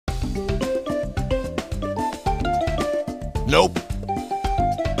Nope.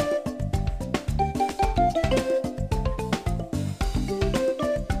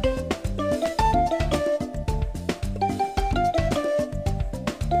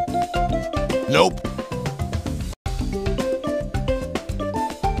 Nope.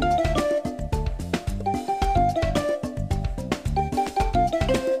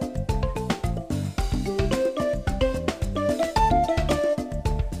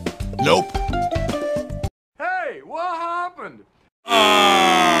 Nope. Hey, what happened?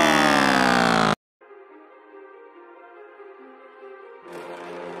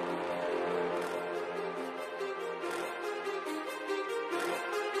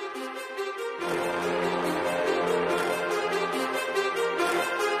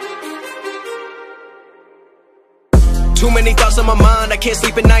 Too many thoughts on my mind, I can't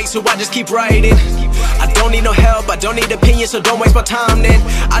sleep at night, so I just keep writing. I don't need no help, I don't need opinions, so don't waste my time then.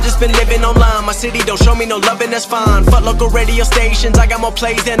 I just been living online, my city don't show me no love and that's fine. Fuck local radio stations, I got more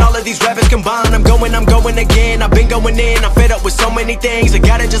plays than all of these rappers combined. I'm going again, I've been going in, I'm fed up with so many things. I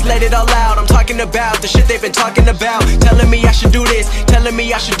gotta just let it all out, I'm talking about the shit they've been talking about. Telling me I should do this, telling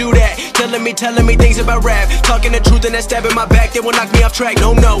me I should do that. Telling me things about rap. Talking the truth and that stab in my back, they will knock me off track,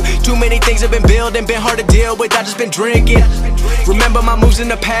 no. Too many things have been building, been hard to deal with, I just been drinking. Remember my moves in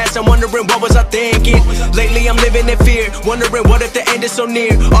the past, I'm wondering what was I thinking. Lately I'm living in fear, wondering what if the end is so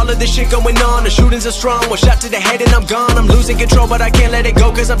near. All of this shit going on, the shootings are strong. One shot to the head and I'm gone. I'm losing control but I can't let it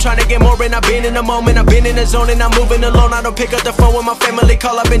go, cause I'm trying to get more. And I've been in the moment, I've been in the zone, and I'm moving alone. I don't pick up the phone when my family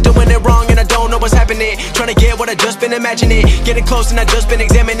call, I've been doing it wrong and I don't know what's happening. Trying to get what I just been imagining, getting close and I just been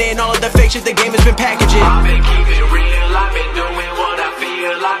examining all of the fake shit the game has been packaging. I've been keeping it real, I've been doing what I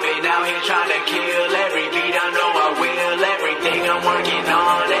feel. I've been out here trying to kill every beat, I know I will. Everything I'm working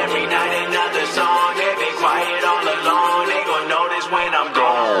on, every night another song. They've been quiet all along, they gon' notice when I'm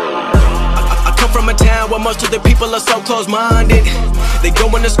gone. I come from a town where most of the people are so close-minded. They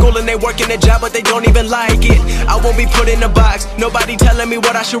going to school and they working a job but they don't even like it. I won't be put in a box, nobody telling me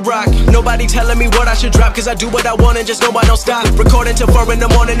what I should rock. Nobody telling me what I should drop, cause I do what I want and just know I don't stop. Recording till 4 in the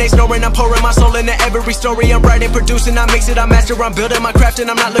morning, they snoring. I'm pouring my soul into every story. I'm writing, producing, I mix it, I master. I'm building my craft and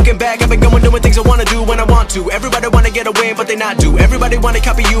I'm not looking back. I've been going doing things I wanna do when I want to. Everybody wanna get a win but they not do. Everybody wanna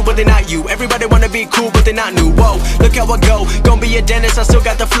copy you but they not you. Everybody wanna be cool but they not new. Whoa, look how I go, gonna be a dentist, I still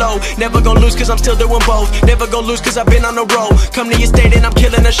got the flow. Never gonna lose cause I'm still doing both. Never gonna lose cause I've been on the road. Come to your state and I'm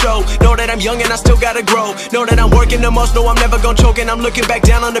killing the show. Know that I'm young and I still gotta grow. Know that I'm working the most, know I'm never gonna choke. And I'm looking back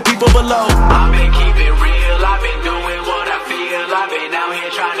down on the people below. I've been keeping it real, I've been doing what I feel. I've been out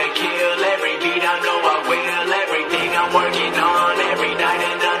here trying to kill every beat, I know I will. Everything I'm working on, every night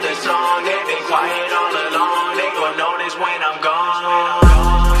another song. They've been quiet all along, they gon' notice when I'm gone.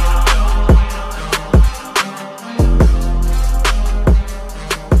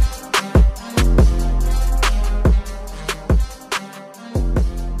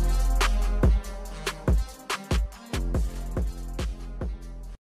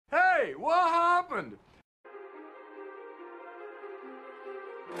 Hey, what happened?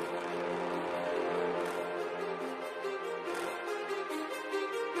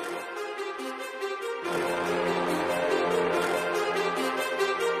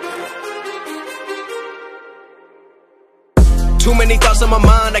 Too many thoughts on my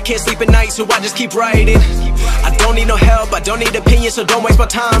mind, I can't sleep at night, so I just keep writing. I don't need no help, I don't need opinions, so don't waste my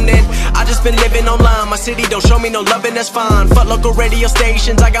time then. I just been living online, my city don't show me no love and that's fine. Fuck local radio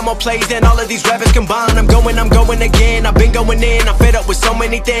stations, I got more plays than all of these rappers combined. I'm going again, I've been going in, I'm fed up with so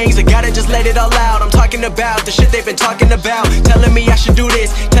many things. I gotta just let it all out, I'm talking about the shit they've been talking about. Telling me I should do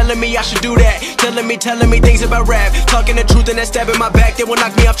this, telling me I should do that. Telling me things about rap. Talking the truth and that stab in my back, they will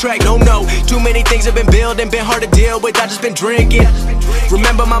knock me off track, no. Too many things have been building, been hard to deal with, I just been drinking.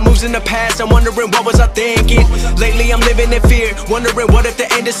 Remember my moves in the past, I'm wondering what was I thinking. Lately I'm living in fear, wondering what if the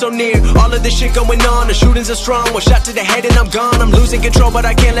end is so near. All of this shit going on, the shootings are strong. One shot to the head and I'm gone. I'm losing control but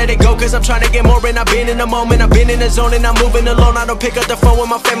I can't let it go, cause I'm trying to get more. And I've been in the moment, I've been in the zone, and I'm moving alone. I don't pick up the phone when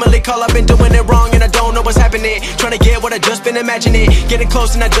my family call, I've been doing it wrong and I don't know what's happening. Trying to get what I just been imagining, getting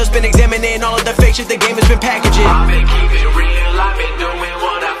close and I just been examining all of the fake shit the game has been packaging. I've been keeping it real, I've been doing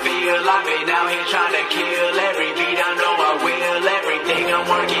what I feel. I've been out here trying to kill every beat, I know I will. Everything I'm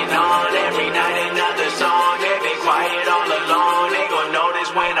working on, every night another song. They've been quiet all along, they gon'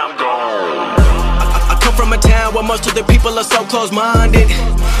 notice when I'm gone. I come from a town where most of the people are so close-minded.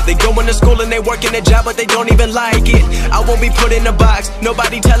 They go into school and they work in a job, but they don't even like it. I won't be put in a box.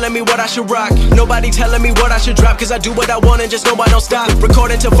 Nobody telling me what I should rock. Nobody telling me what I should drop. Cause I do what I want and just know I don't stop.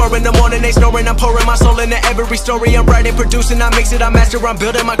 Recording till 4 in the morning, they snoring. I'm pouring my soul into every story. I'm writing, producing, I mix it, I master. I'm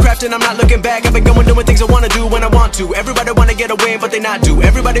building my craft and I'm not looking back. I've been going doing things I wanna do when I want to. Everybody wanna get a win, but they not do.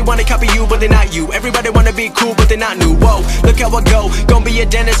 Everybody wanna copy you, but they not you. Everybody wanna be cool, but they not new. Whoa, look how I go. Gonna be a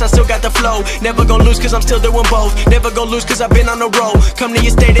dentist, I still got the flow. Never gonna lose cause I'm still doing both. Never gonna lose cause I've been on the road. Come to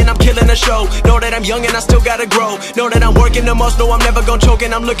your state and I'm killing the show. Know that I'm young and I still gotta grow. Know that I'm working the most, know I'm never gonna choke.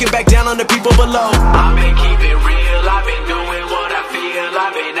 And I'm looking back down on the people below. I've been keeping real, I've been doing what I feel.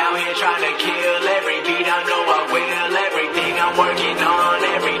 I've been out here trying to kill every beat, I know I will. Everything I'm working on,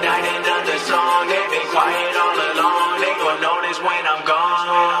 every night another song. They've been quiet all along, they gon' notice when I'm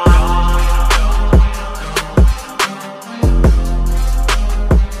gone.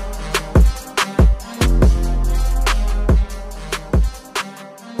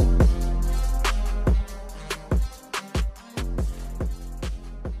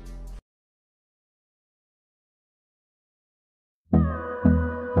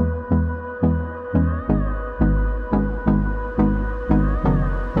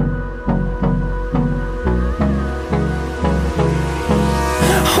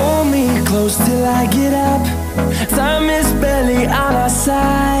 Close till I get up. Time is barely on our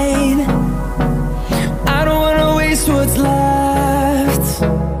side. I don't wanna waste what's left.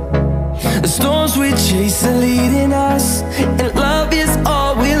 The storms we chase are leading us, and love is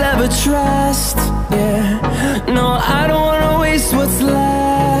all we'll ever trust. Yeah, no, I don't wanna waste what's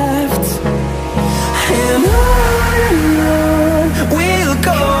left. And on we'll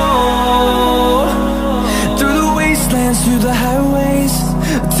go, through the wastelands, through the highways,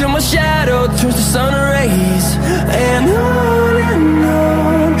 till my shadow turns to sun rays. And